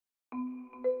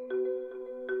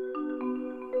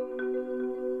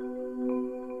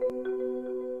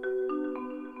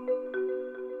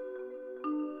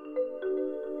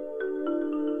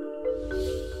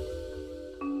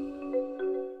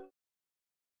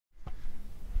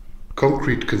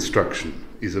Concrete Construction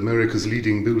is America's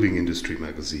leading building industry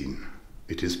magazine.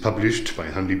 It is published by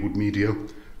Honeywood Media,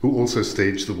 who also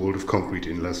stage the World of Concrete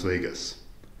in Las Vegas.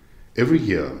 Every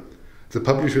year, the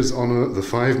publishers honor the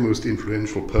 5 most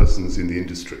influential persons in the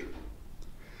industry.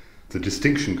 The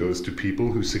distinction goes to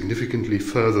people who significantly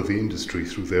further the industry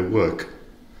through their work.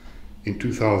 In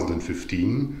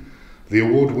 2015, the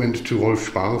award went to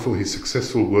Rolf Spahr for his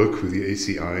successful work with the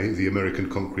ACI, the American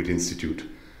Concrete Institute,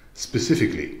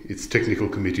 specifically its Technical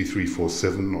Committee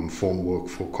 347 on Formwork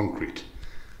for Concrete.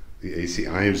 The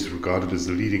ACI is regarded as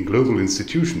the leading global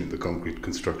institution in the concrete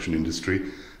construction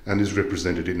industry and is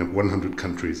represented in 100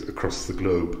 countries across the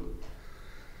globe.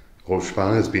 Rolf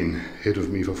Spahr has been head of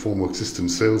MEVA Formwork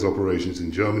Systems sales operations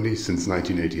in Germany since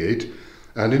 1988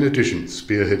 and in addition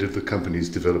spearheaded the company's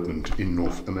development in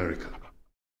North America.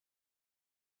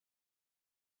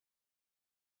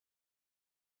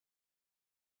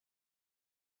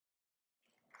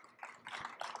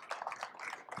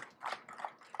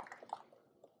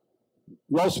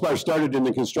 Rolf Spahr started in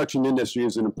the construction industry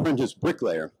as an apprentice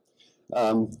bricklayer.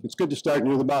 It's good to start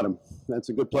near the bottom. That's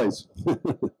a good place.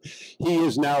 He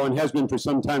is now and has been for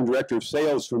some time director of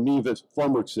sales for MEVA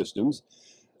Formwork Systems.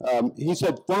 He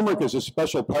said formwork is a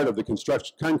special part of the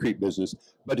construction concrete business,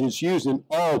 but it's used in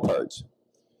all parts.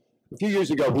 A few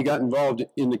years ago, he got involved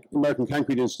in the American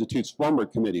Concrete Institute's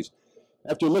formwork committees.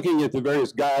 After looking at the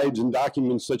various guides and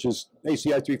documents such as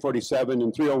ACI 347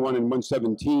 and 301 and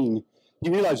 117, he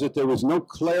realized that there was no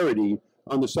clarity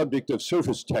on the subject of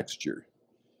surface texture.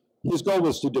 His goal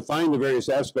was to define the various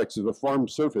aspects of a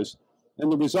formed surface,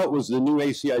 and the result was the new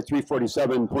ACI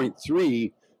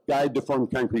 347.3 Guide to Formed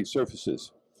Concrete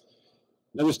Surfaces.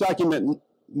 Now, this document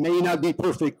may not be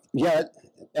perfect yet,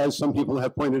 as some people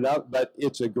have pointed out, but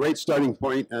it's a great starting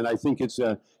point, and I think it's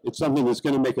something that's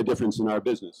going to make a difference in our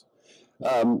business.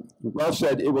 Rolf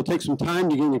said it will take some time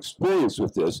to gain experience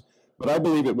with this, but I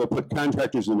believe it will put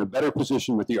contractors in a better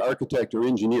position with the architect or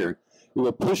engineer. It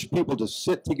will push people to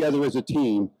sit together as a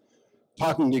team.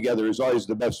 Talking together is always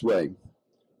the best way.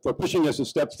 For pushing us a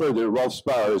step further, Rolf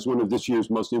Spahr is one of this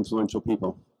year's most influential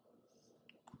people.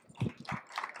 Thank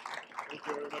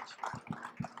you very much.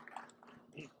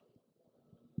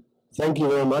 Thank you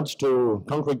very much to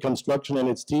Concrete Construction and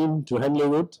its team, to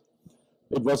Honeywood.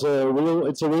 It's a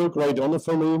real great honor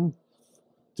for me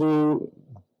to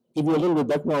give you a little bit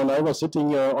background. I was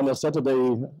sitting on a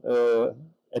Saturday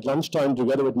at lunchtime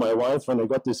together with my wife when I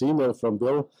got this email from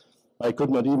Bill. I could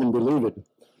not even believe it.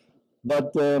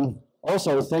 But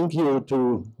also thank you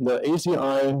to the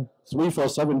ACI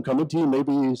 347 committee.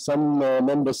 Maybe some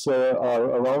members are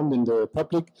around in the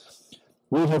public.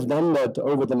 We have done that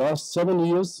over the last 7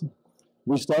 years.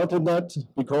 We started that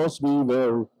because we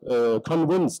were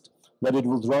convinced that it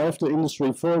will drive the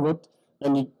industry forward.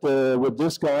 And with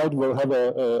this guide, we'll have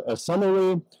a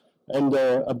summary and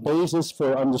a basis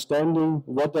for understanding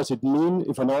what does it mean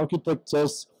if an architect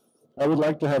says, I would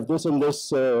like to have this and this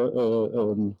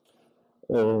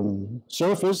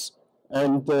surface,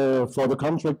 and for the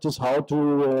contractors, how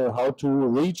to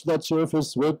reach that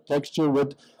surface with texture,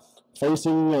 with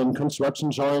facing and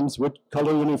construction joints, with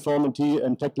color uniformity,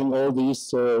 and tackling all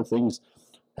these things.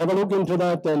 Have a look into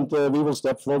that, and we will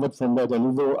step forward from that,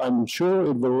 and I'm sure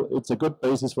it's a good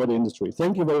basis for the industry.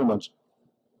 Thank you very much.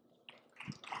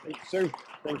 Thank you, sir.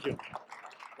 Thank you.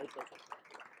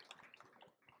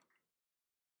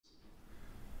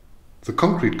 The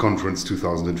Concrete Conference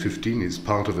 2015 is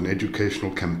part of an educational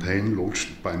campaign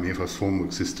launched by MEVA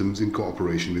Formwork Systems in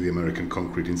cooperation with the American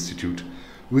Concrete Institute,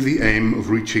 with the aim of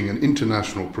reaching an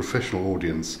international professional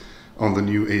audience on the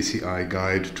new ACI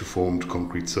Guide to Formed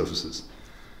Concrete Surfaces.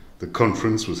 The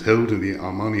conference was held in the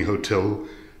Armani Hotel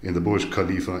in the Burj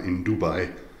Khalifa in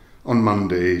Dubai on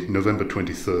Monday, November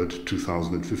 23,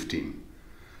 2015.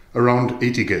 Around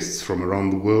 80 guests from around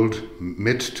the world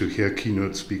met to hear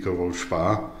keynote speaker Rolf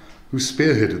Spahr, who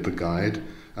spearheaded the guide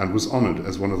and was honored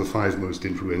as one of the 5 most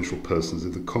influential persons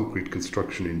in the concrete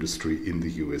construction industry in the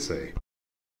USA.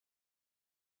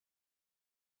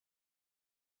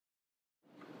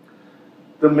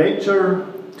 The major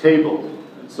table,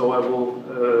 so I will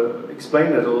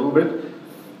explain it a little bit,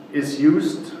 is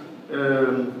used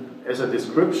as a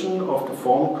description of the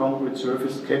formed concrete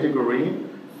surface category.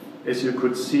 As you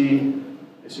can see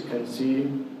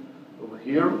over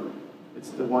here,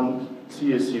 it's the one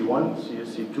CSC1,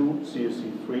 CSC2,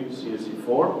 CSC3,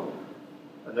 CSC4,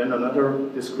 and then another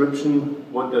description.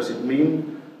 What does it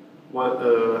mean?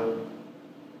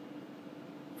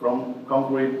 From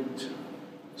concrete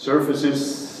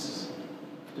surfaces,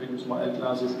 to use my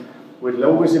eyeglasses, with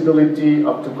low visibility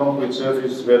up to concrete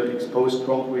surfaces where exposed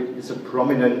concrete is a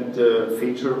prominent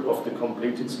feature of the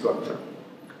completed structure.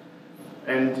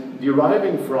 And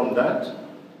deriving from that,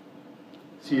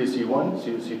 CSE1,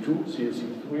 CSE2,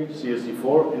 CSE3,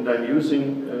 CSE4, and I'm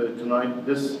using tonight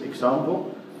this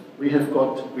example. We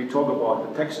talk about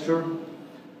the texture,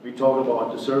 we talk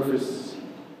about the surface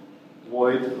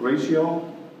void ratio,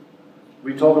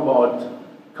 we talk about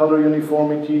color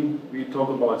uniformity, we talk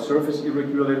about surface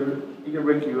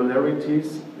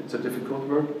irregularities, it's a difficult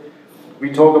word.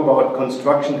 We talk about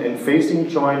construction and facing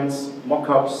joints,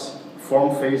 mock-ups,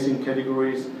 form facing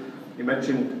categories.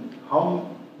 Imagine how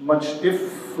much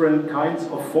different kinds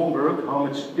of formwork, how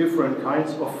much different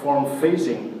kinds of form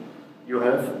facing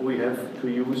we have to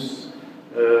use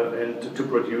and to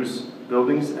produce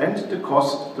buildings, and the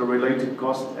cost, the related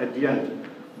cost at the end.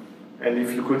 And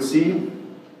if you could see,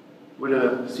 with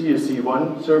a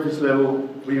CSE1 surface level,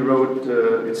 we wrote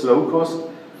it's low cost,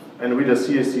 and with a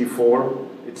CSE4,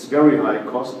 it's very high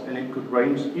cost, and it could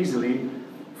range easily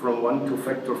from 1 to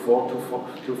factor 4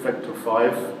 to factor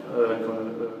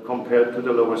 5 compared to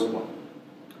the lowest one.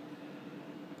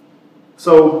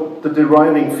 So the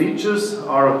deriving features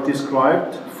are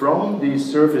described from these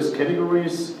surface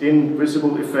categories in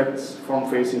visible effects,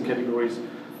 form-facing categories,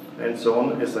 and so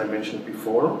on, as I mentioned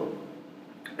before.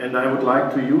 And I would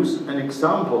like to use an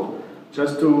example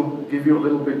just to give you a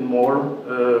little bit more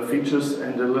features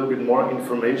and a little bit more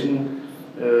information,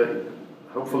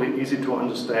 hopefully easy to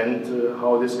understand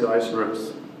how this guy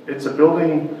works. It's a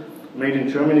building made in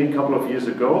Germany a couple of years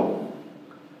ago.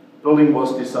 Building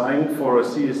was designed for a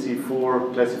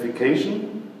CSE4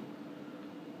 classification.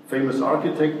 Famous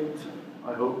architect,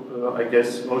 I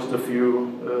guess most of you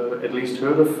at least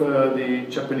heard of the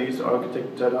Japanese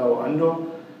architect Tadao Ando.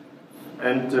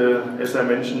 And as I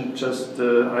mentioned,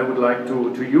 I would like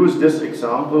to use this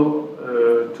example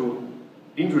to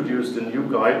introduce the new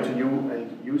guide to you,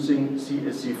 and using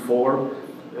CSE4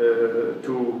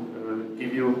 to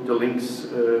give you the links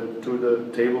to the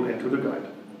table and to the guide.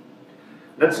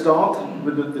 Let's start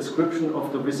with the description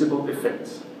of the visible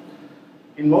effects.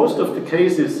 In most of the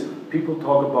cases, people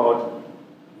talk about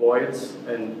voids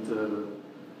and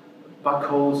bug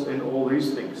holes and all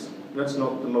these things. That's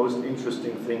not the most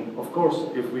interesting thing. Of course,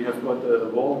 if we have got a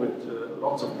wall with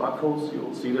lots of bug holes,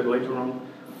 you'll see that later on,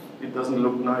 it doesn't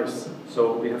look nice.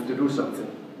 So we have to do something.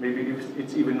 Maybe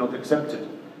it's even not accepted.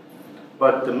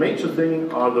 But the major thing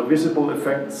are the visible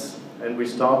effects. And we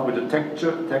start with the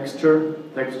texture. Texture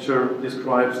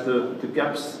describes the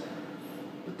gaps,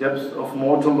 the depth of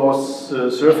mortar loss,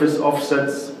 surface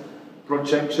offsets,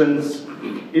 projections,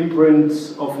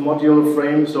 imprints of modular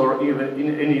frames, or even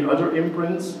in any other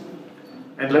imprints.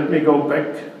 And let me go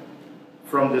back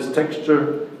from this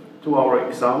texture to our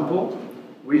example.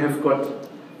 We have got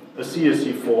a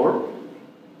CSE4.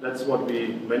 That's what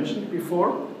we mentioned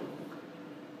before.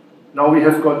 Now we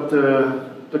have got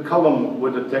the column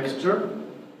with the texture.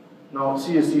 Now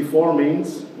CSE4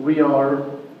 means we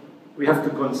have to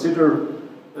consider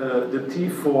the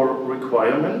T4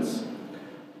 requirements.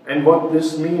 And what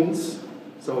this means,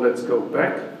 so let's go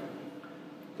back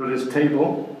to this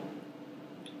table.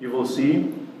 You will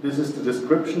see this is the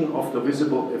description of the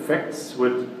visible effects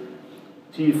with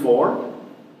T4.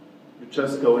 You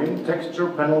just go in, texture,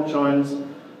 panel joints,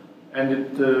 and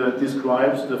it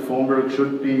describes the formwork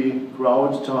should be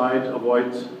grout tight,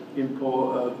 avoid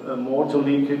mortar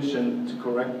leakage, and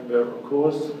correct where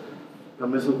occurs,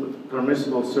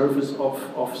 permissible surface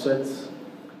offsets,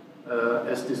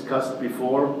 as discussed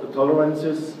before, the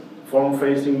tolerances,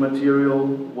 form-facing material,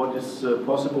 what is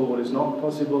possible, what is not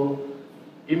possible,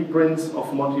 imprints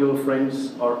of modular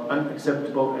frames are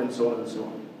unacceptable, and so on and so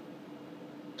on.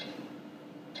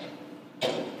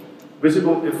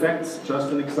 Visible effects,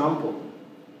 just an example.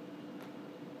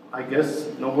 I guess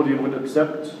nobody would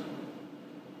accept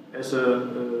as a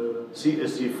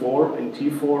CSE4 and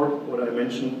T4, what I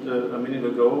mentioned a minute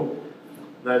ago,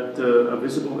 that a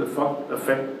visible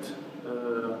effect,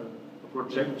 a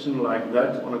projection like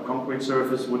that on a concrete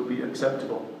surface would be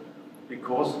acceptable,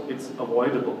 because it's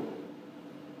avoidable.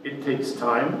 It takes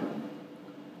time,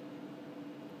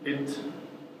 it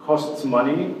costs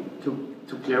money to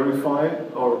clarify,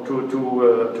 or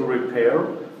to repair,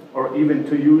 or even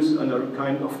to use another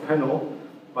kind of panel,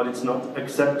 but it's not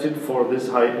accepted for this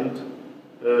high-end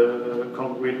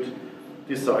concrete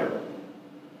design.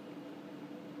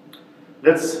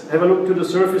 Let's have a look to the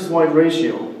surface void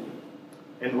ratio.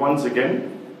 And once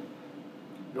again,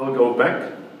 we'll go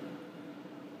back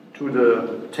to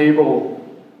the table.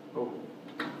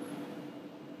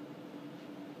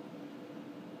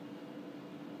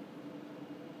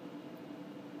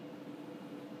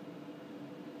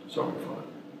 Sorry for that.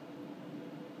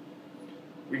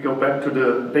 We go back to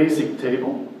the basic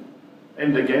table,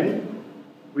 and again,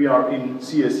 We are in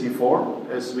CSC4,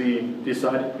 as we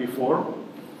decided before.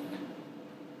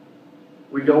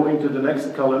 We go into the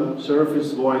next column,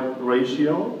 surface void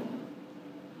ratio,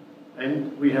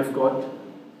 and we have got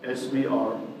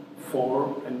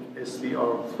SVR4 and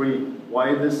SVR3.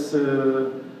 Why this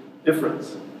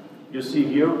difference? You see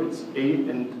here it's A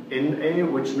and NA,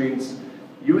 which means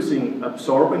using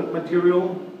absorbent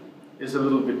material is a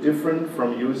little bit different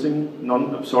from using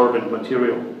non-absorbent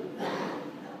material.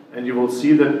 And you will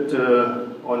see that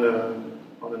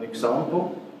on an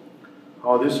example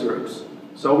how this works.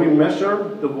 So we measure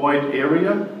the void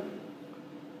area,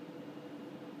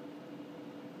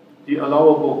 the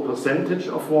allowable percentage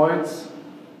of voids,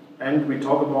 and we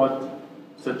talk about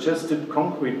suggested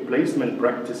concrete placement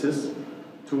practices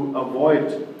to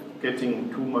avoid getting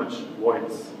too much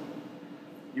voids.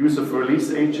 Use of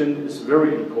release agent is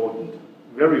very important,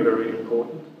 very, very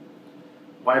important.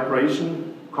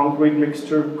 Vibration, concrete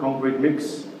mixture, concrete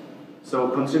mix. So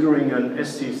considering an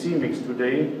SCC mix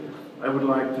today, I would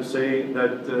like to say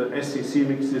that SCC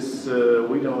mixes,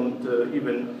 we don't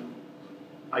even,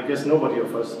 I guess nobody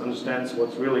of us understands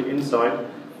what's really inside.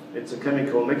 It's a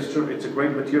chemical mixture, it's a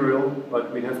great material,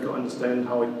 but we have to understand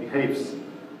how it behaves.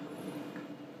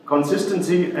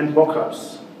 Consistency and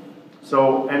mock-ups.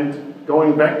 So, and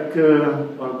going back,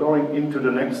 or going into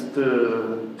the next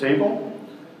table,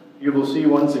 you will see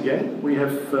once again, we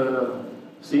have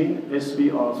seen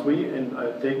SVR3 and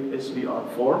I take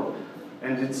SVR4.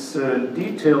 And it's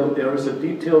detailed, there is a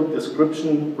detailed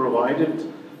description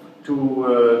provided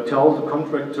to tell the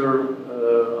contractor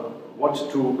what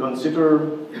to consider,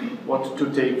 what to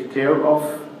take care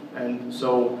of. And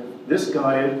so this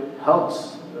guide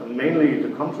helps mainly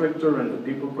the contractor and the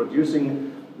people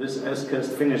producing this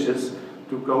S-cast finishes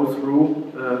to go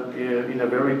through in a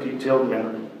very detailed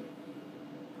manner.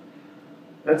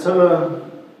 Let's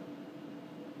have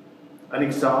an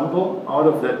example out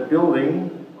of that building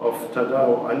of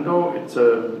Tadao Ando. It's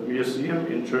a museum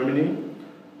in Germany.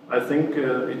 I think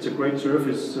it's a great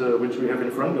surface which we have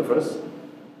in front of us.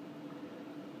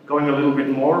 Going a little bit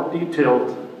more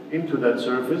detailed into that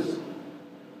surface,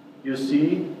 you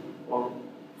see, or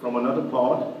from another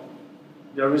part,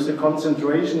 there is a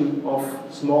concentration of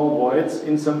small voids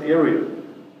in some area.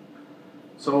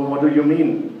 So what do you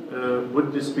mean?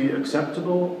 Would this be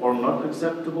acceptable or not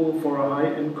acceptable for a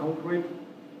high-end concrete?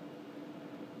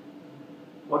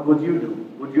 What would you do?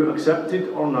 Would you accept it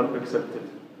or not accept it?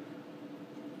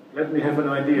 Let me have an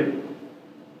idea.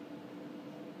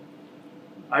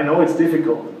 I know it's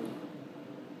difficult,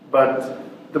 but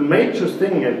the major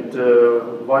thing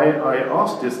and why I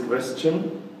asked this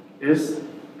question is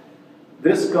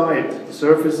this guide, the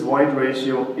surface void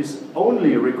ratio, is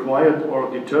only required or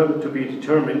determined to be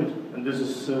determined, and this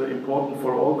is important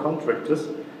for all contractors,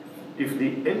 if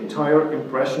the entire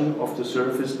impression of the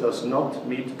surface does not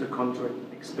meet the contract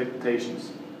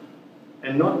expectations.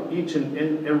 And not each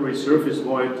and every surface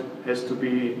void has to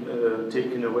be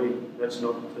taken away. That's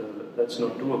not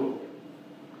doable.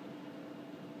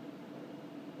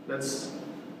 Let's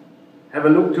have a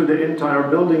look to the entire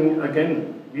building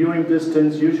again. Viewing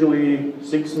distance usually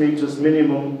 6 meters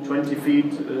minimum, 20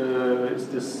 feet is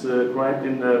described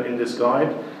in this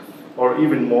guide, or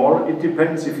even more. It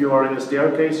depends. If you are in a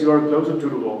staircase, you are closer to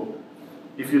the wall.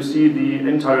 If you see the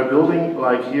entire building,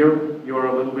 like here, you are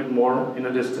a little bit more in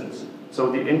a distance.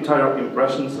 So the entire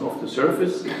impressions of the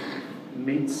surface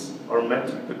meets or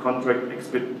met the contract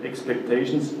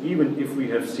expectations, even if we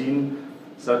have seen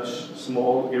such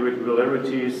small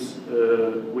irregularities,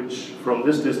 which from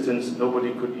this distance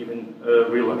nobody could even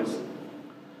realize.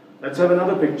 Let's have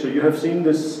another picture. You have seen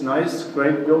this nice,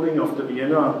 great building of the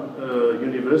Vienna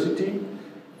University,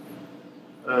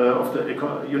 of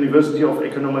the University of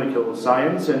Economical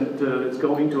Science, and it's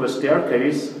going to a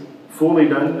staircase fully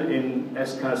done in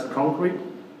S-cast concrete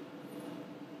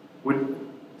with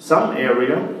some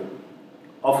area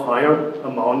of higher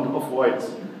amount of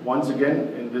voids. Once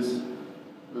again, in this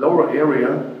lower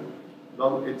area,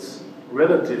 well, it's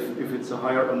relative if it's a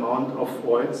higher amount of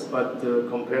voids, but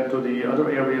compared to the other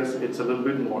areas, it's a little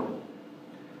bit more.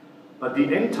 But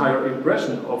the entire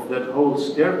impression of that whole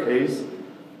staircase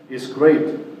is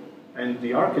great. And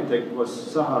the architect was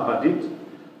Zaha Hadid,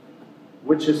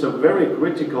 which is a very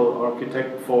critical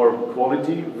architect for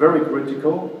quality, very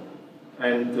critical,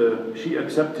 and she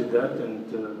accepted that. And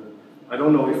I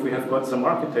don't know if we have got some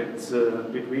architects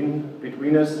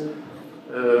between us,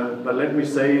 but let me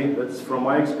say that's from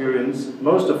my experience,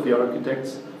 most of the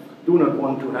architects do not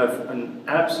want to have an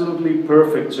absolutely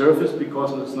perfect surface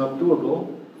because it's not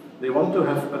doable. They want to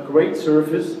have a great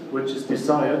surface which is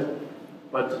desired,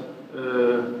 but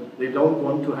they don't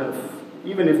want to have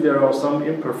Even if there are some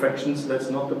imperfections, that's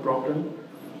not the problem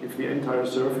if the entire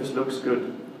surface looks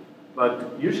good.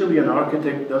 But usually an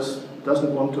architect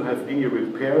doesn't want to have any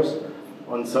repairs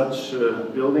on such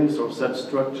buildings or such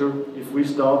structure. If we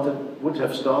would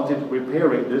have started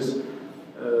repairing this,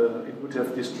 it would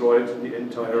have destroyed the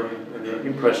entire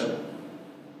impression.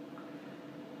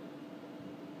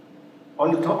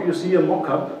 On the top you see a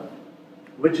mock-up,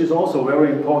 which is also a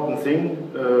very important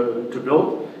thing to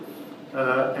build,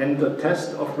 and a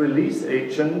test of release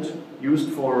agent used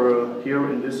for, here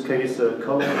in this case, a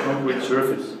colored concrete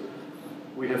surface.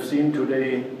 We have seen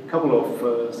today a couple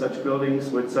of such buildings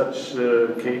with such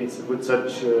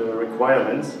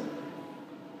requirements.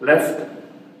 Left,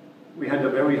 we had a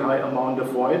very high amount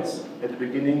of whites. At the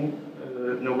beginning,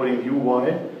 nobody knew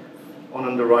why.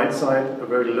 On the right side, a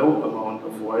very low amount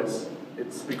of whites.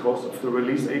 It's because of the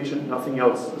release agent, nothing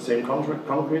else. The same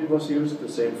concrete was used, the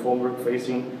same formwork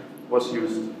facing was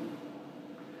used.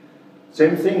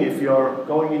 Same thing if you are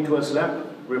going into a slab.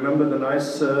 Remember the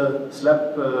nice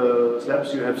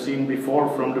slabs you have seen before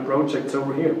from the projects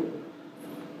over here.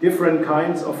 Different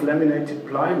kinds of laminated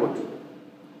plywood.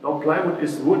 Now plywood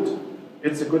is wood,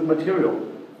 it's a good material,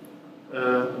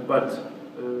 but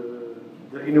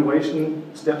the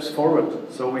innovation steps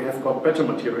forward, so we have got better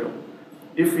material.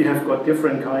 If we have got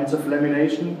different kinds of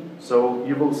lamination, so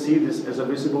you will see this as a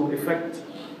visible effect.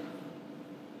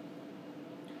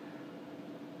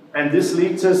 And this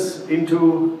leads us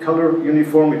into color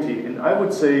uniformity. And I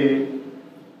would say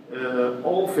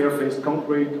all fair-faced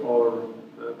concrete or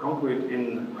concrete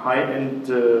in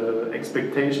high-end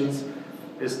expectations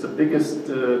is the biggest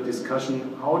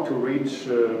discussion, how to reach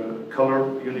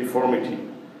color uniformity.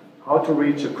 How to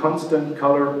reach a constant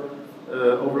color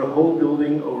over a whole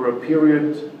building, over a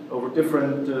period, over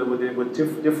different, with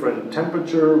different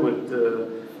temperature, with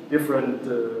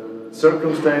different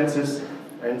circumstances,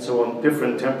 and so on,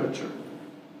 different temperature.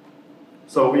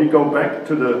 So we go back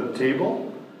to the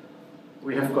table.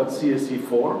 We have got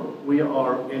CSC4. We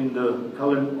are in the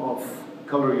column of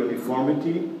color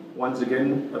uniformity. Once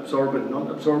again, absorbent,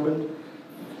 non-absorbent.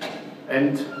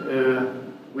 And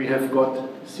we have got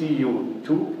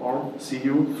CU2 or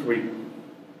CU3.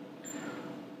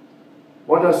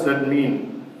 What does that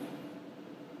mean?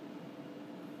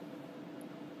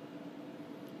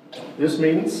 This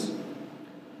means,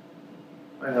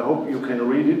 and I hope you can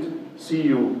read it,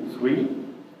 CU3,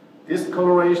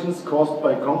 discolorations caused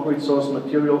by concrete source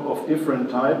material of different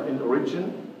type in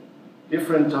origin,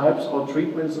 different types or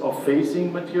treatments of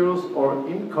facing materials, or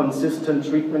inconsistent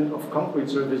treatment of concrete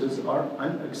surfaces are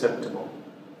unacceptable.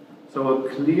 So a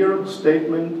clear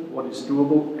statement what is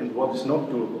doable and what is not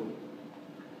doable.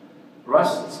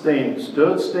 Rust stains,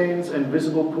 dirt stains, and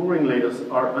visible pouring layers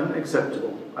are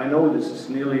unacceptable. I know this is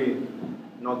nearly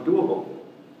not doable.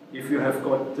 If you have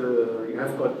got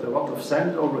a lot of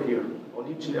sand over here, on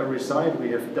each and every side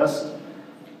we have dust,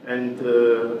 and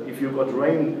if you got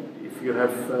rain, if you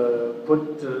have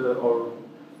put or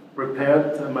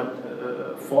prepared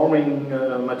forming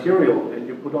material and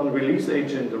you put on release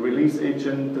agent,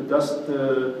 the dust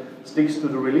sticks to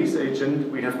the release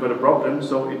agent, we have got a problem,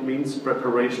 so it means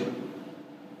preparation.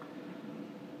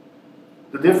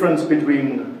 The difference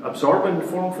between absorbent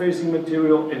form-facing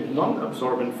material and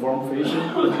non-absorbent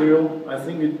form-facing material, I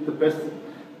think the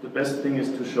best thing is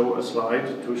to show a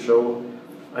slide, to show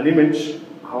an image,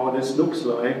 how this looks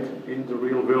like in the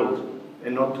real world,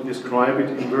 and not to describe it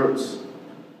in words.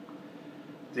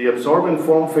 The absorbent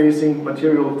form-facing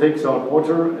material takes out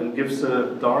water and gives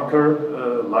a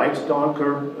darker, light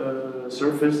darker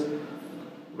surface,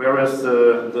 whereas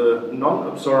the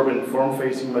non-absorbent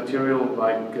form-facing material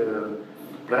like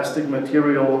plastic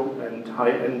material and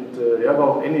high-end,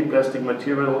 any plastic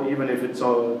material, even if it's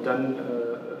all done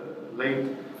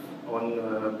laid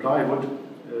on plywood,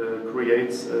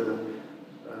 creates a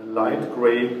light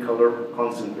gray color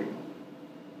constantly.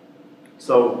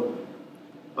 So,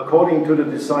 according to the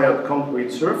desired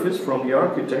concrete surface from the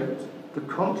architect, the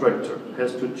contractor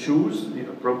has to choose the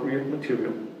appropriate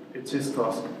material. It's his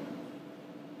task.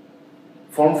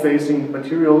 Form-facing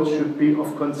materials should be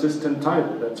of consistent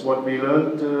type. That's what we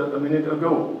learned a minute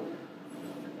ago.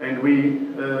 And we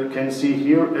can see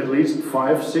here at least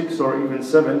 5, 6, or even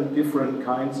 7 different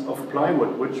kinds of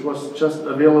plywood, which was just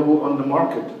available on the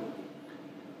market.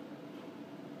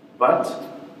 But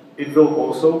it will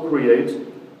also create,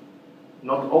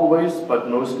 not always, but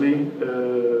mostly,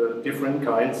 different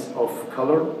kinds of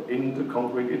color in the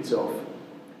concrete itself.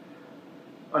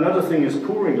 Another thing is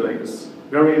pouring layers.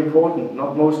 Very important,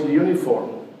 not mostly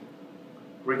uniform,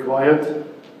 required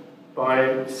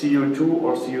by CU2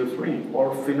 or CU3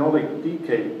 or phenolic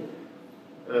decay.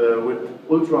 with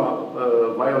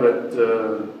ultraviolet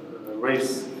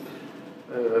rays,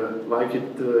 like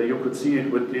you could see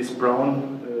it with this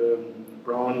brown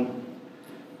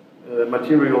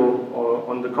material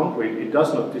on the concrete. It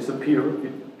does not disappear.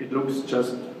 It looks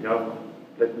just, yeah,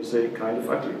 let me say, kind of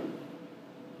ugly.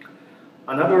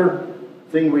 Another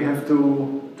thing we have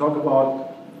to talk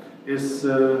about is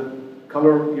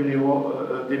color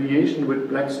deviation with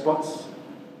black spots.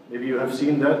 Maybe you have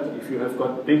seen that. If you have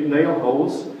got big nail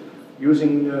holes,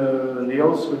 using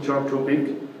nails which are too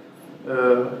big,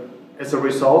 as a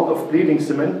result of bleeding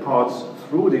cement parts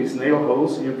through these nail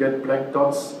holes, you get black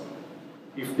dots.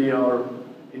 If they are,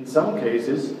 in some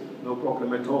cases, no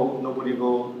problem at all, nobody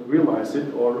will realize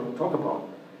it or talk about it.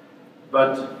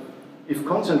 But if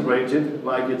concentrated,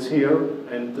 like it's here,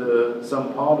 and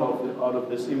some part out of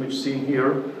this image seen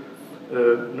here,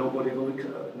 nobody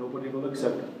will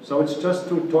accept it. So it's just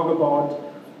to talk about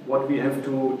what we have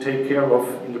to take care of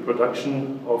in the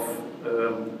production of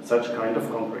such kind of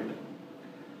concrete.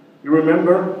 You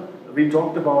remember we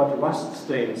talked about rust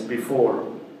stains before,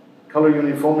 color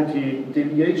uniformity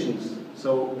deviations.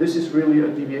 So this is really a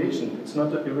deviation. It's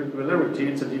not an irregularity,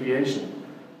 it's a deviation.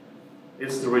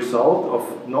 It's the result of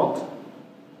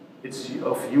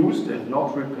used and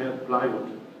not repaired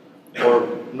plywood. Or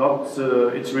not,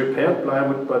 it's repaired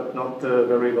plywood, but not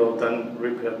very well done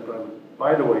repaired plywood.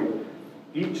 By the way,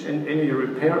 each and any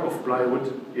repair of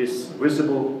plywood is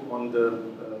visible on the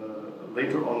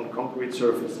later on concrete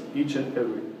surface, each and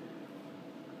every.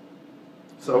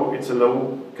 So it's a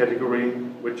low category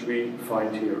which we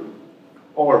find here.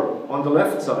 Or on the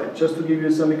left side, just to give you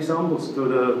some examples to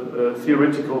the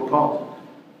theoretical part,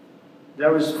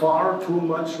 there is far too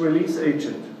much release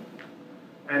agent.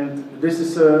 And this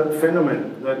is a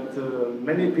phenomenon that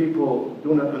many people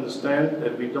do not understand,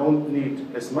 that we don't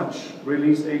need as much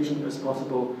release agent as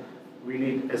possible, we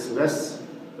need as less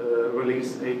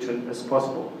release agent as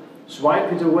possible.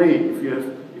 Swipe it away.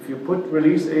 If you put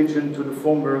release agent to the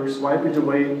formwork, swipe it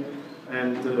away,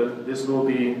 and this will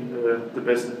be the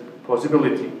best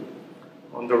possibility.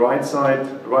 On the right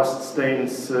side, rust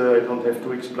stains, I don't have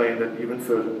to explain that even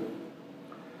further.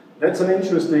 That's an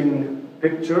interesting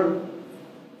picture.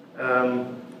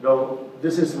 Well,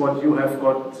 this is what you have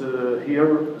got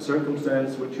here, a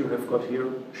circumstance which you have got here,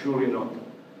 surely not.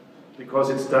 Because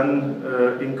it's done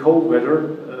in cold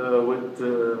weather with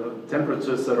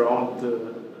temperatures around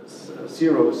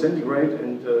 0 centigrade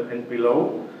and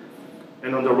below.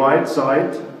 And on the right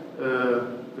side,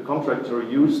 the contractor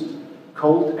used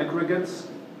cold aggregates,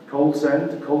 cold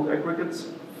sand, cold aggregates.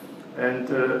 And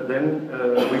then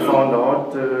we found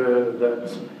out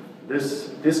that this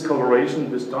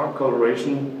discoloration, this dark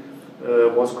coloration,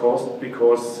 was caused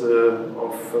because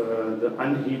of the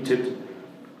unheated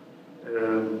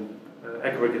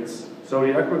aggregates. So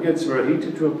the aggregates were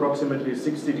heated to approximately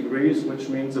 60 degrees, which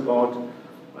means about,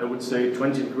 I would say,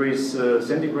 20 degrees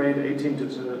centigrade, 18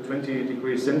 to 20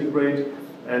 degrees centigrade,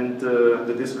 and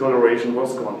the discoloration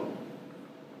was gone.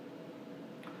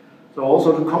 So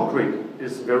also the concrete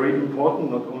is very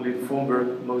important, not only the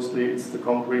formwork, mostly it's the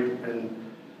concrete and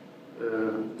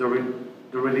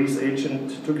the release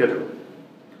agent together.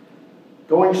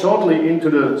 Going shortly into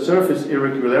the surface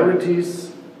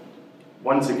irregularities,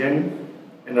 once again,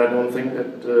 and I don't think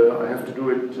that I have to do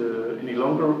it any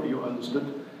longer, you understood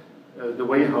the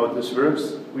way how this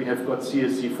works. We have got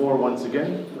CSC4 once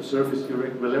again, the surface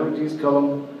irregularities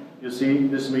column. You see,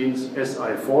 this means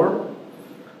SI4,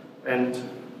 and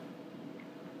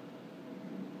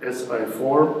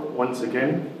SI4, once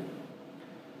again,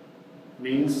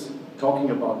 means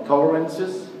talking about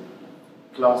tolerances.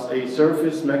 Class A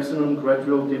surface, maximum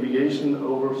gradual deviation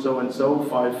over so-and-so,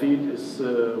 5 feet is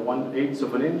 1/8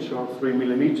 of an inch or 3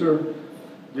 millimeter.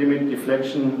 Limit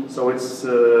deflection, so it's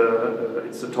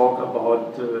a talk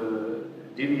about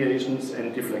deviations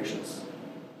and deflections.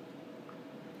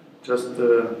 Just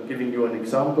giving you an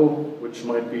example, which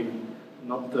might be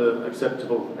not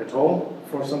acceptable at all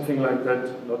for something like that.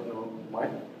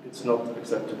 It's not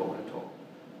acceptable at all.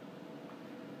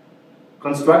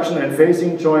 Construction and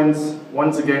facing joints,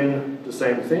 once again, the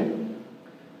same thing.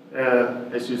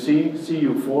 As you see,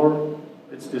 CU4,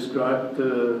 it's described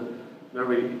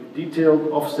very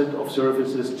detailed offset of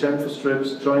surfaces, chamfer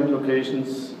strips, joint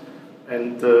locations,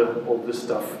 and all this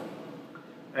stuff.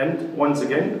 And once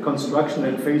again, construction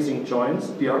and facing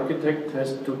joints, the architect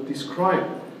has to describe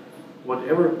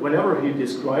whenever he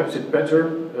describes it better,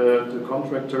 the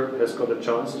contractor has got a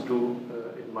chance to do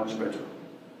it much better.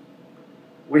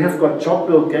 We have got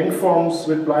job-built gang forms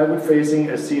with plywood facing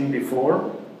as seen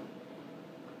before.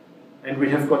 And we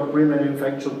have got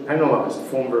pre-manufactured panelized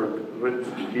formwork with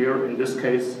here, in this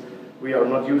case, We are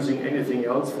not using anything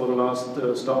else for the last,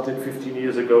 started 15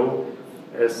 years ago,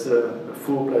 as a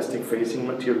full plastic facing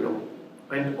material,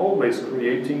 and always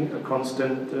creating a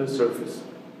constant surface.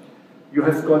 You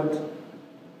have got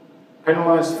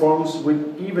panelized forms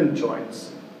with even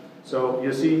joints. So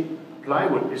you see,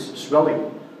 plywood is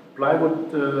swelling.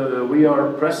 Plywood, we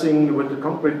are pressing with the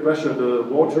concrete pressure the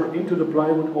water into the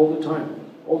plywood all the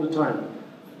time.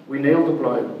 We nail the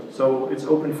plywood, so it's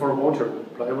open for water.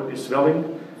 Plywood is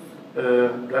swelling,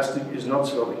 plastic is not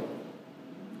swelling.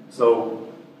 So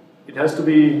it has to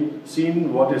be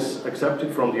seen what is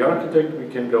accepted from the architect. We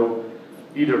can go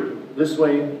either this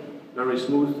way, very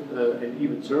smooth and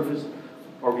even surface,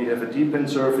 or we have a deepened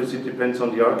surface. It depends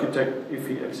on the architect if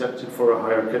he accepts it for a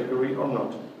higher category or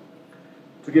not.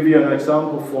 To give you an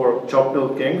example for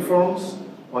job-built gang forms,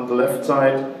 on the left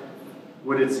side,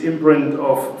 with its imprint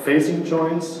of facing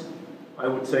joints, I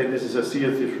would say this is a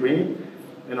CSC3,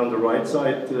 and on the right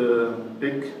side,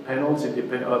 big panels,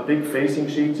 big facing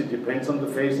sheets, it depends on the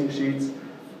facing sheets,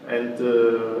 and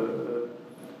the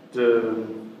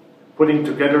putting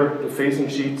together the facing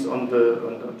sheets on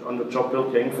the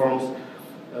job-built gang forms,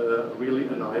 really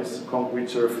a nice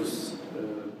concrete surface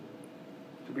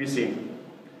to be seen.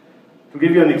 To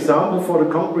give you an example for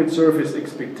the concrete surface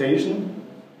expectation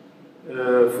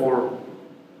for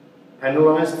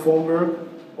panelized formwork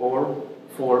or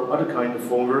for other kind of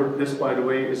formwork, this, by the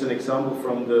way, is an example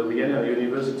from the Vienna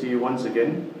University once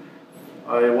again.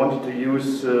 I wanted to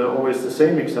use always the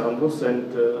same examples,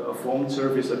 and a formed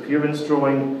surface appearance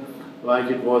drawing, like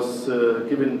it was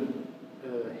given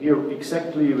here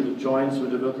exactly with the joints,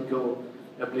 with the vertical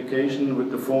application,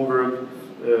 with the formwork,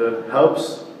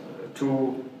 helps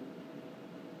to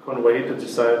convey the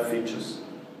desired features.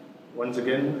 Once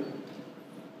again,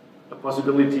 a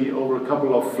possibility over a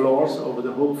couple of floors, over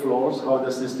the whole floors. How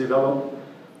does this develop?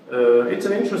 It's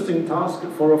an interesting task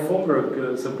for a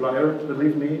formwork supplier,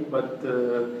 believe me, but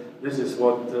this is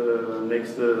what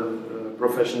makes the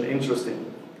profession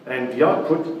interesting. And the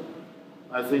output,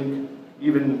 I think,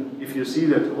 even if you see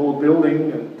that whole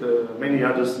building and many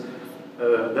others,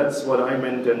 that's what I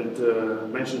meant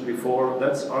and mentioned before.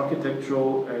 That's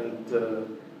architectural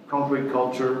and concrete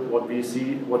culture, what we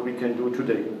see, what we can do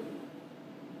today.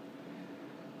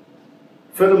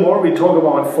 Furthermore, we talk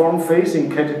about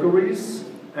form-facing categories,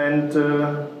 and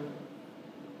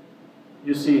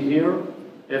you see here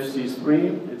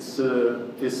FC3, it's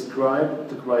described,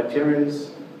 the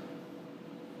criterions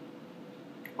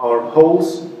are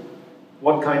holes,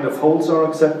 what kind of holes are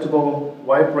acceptable,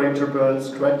 vibrator burns,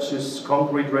 scratches,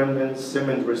 concrete remnants,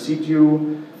 cement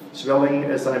residue, swelling,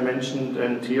 as I mentioned,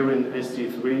 and here in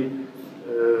SD3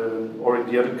 or in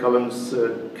the other columns,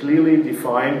 clearly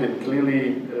defined and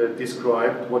clearly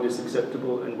described what is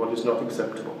acceptable and what is not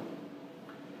acceptable.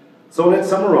 So let's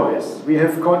summarize. We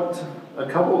have got a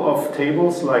couple of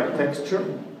tables like texture,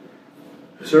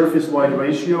 surface wide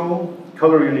ratio,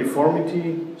 color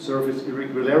uniformity, surface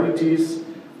irregularities,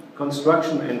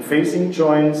 construction and facing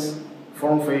joints,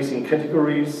 form facing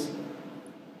categories,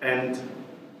 and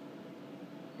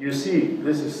you see,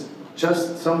 this is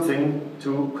just something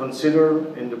to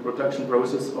consider in the production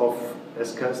process of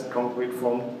as-cast concrete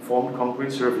formed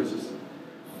concrete surfaces.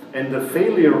 And the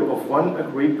failure of one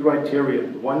agreed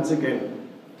criterion, once again,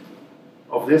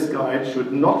 of this guide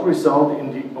should not result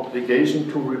in the obligation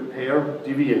to repair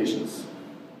deviations.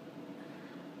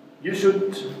 You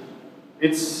should,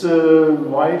 it's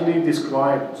widely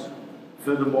described,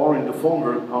 furthermore in the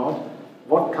formwork part,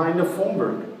 what kind of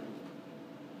formwork.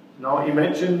 Now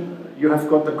imagine you have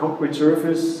got the concrete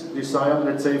surface desired,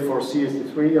 let's say, for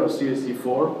CSD3 or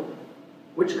CSD4.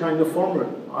 Which kind of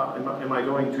formwork am I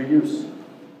going to use?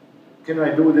 Can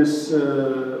I do this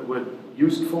with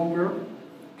used formwork?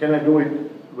 Can I do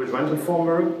it with rental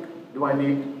formwork? Do I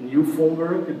need new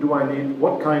formwork? Do I need,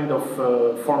 what kind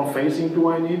of form facing do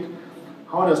I need?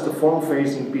 How does the form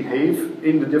facing behave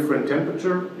in the different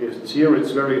temperature? If it's here,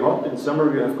 it's very hot. In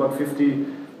summer, you have got 50,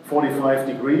 45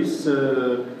 degrees.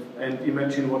 And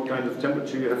imagine what kind of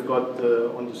temperature you have got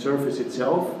on the surface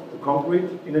itself, the concrete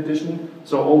in addition.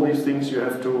 So all these things you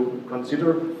have to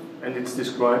consider, and it's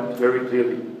described very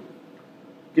clearly.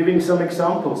 Giving some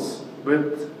examples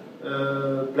with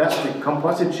plastic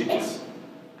composite sheets.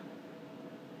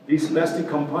 These plastic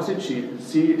composite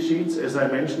sheets, as I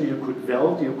mentioned, you could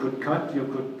weld, you could cut, you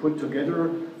could put together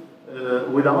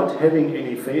without having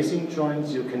any facing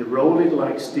joints. You can roll it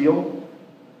like steel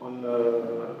on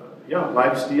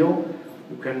like steel.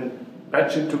 You can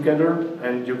batch it together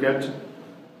and you get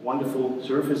wonderful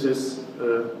surfaces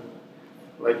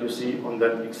like you see on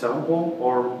that example,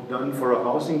 or done for a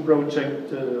housing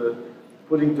project,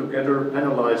 putting together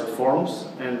panelized forms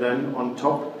and then on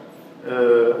top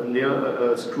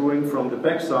screwing from the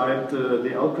backside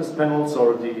the Alcus panels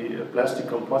or the plastic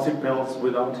composite panels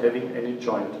without having any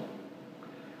joint.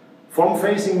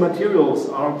 Form-facing materials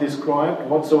are described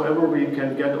whatsoever we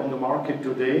can get on the market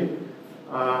today.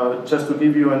 Just to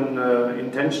give you an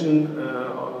intention,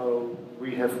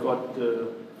 we have got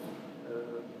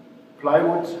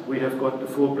plywood, we have got the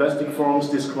full plastic forms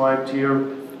described here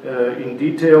in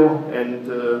detail, and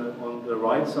on the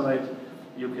right side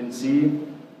you can see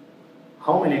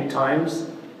how many times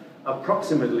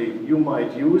approximately you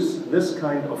might use this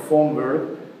kind of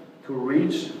formwork to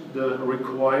reach the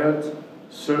required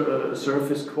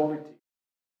surface quality.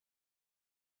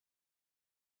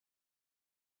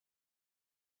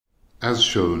 As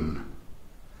shown,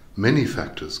 many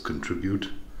factors contribute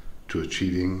to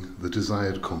achieving the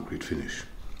desired concrete finish.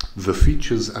 The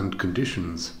features and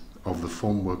conditions of the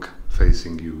formwork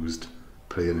facing used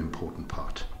play an important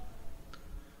part.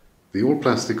 The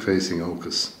all-plastic facing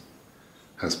Alcus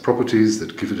has properties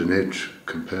that give it an edge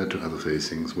compared to other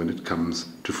facings when it comes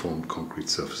to formed concrete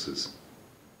surfaces.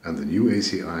 And the new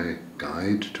ACI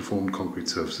Guide to Formed Concrete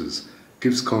Surfaces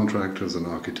gives contractors and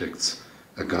architects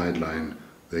a guideline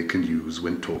they can use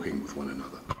when talking with one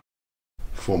another.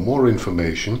 For more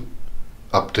information,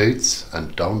 updates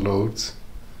and downloads,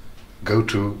 go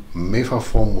to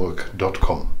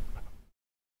mevaformwork.com.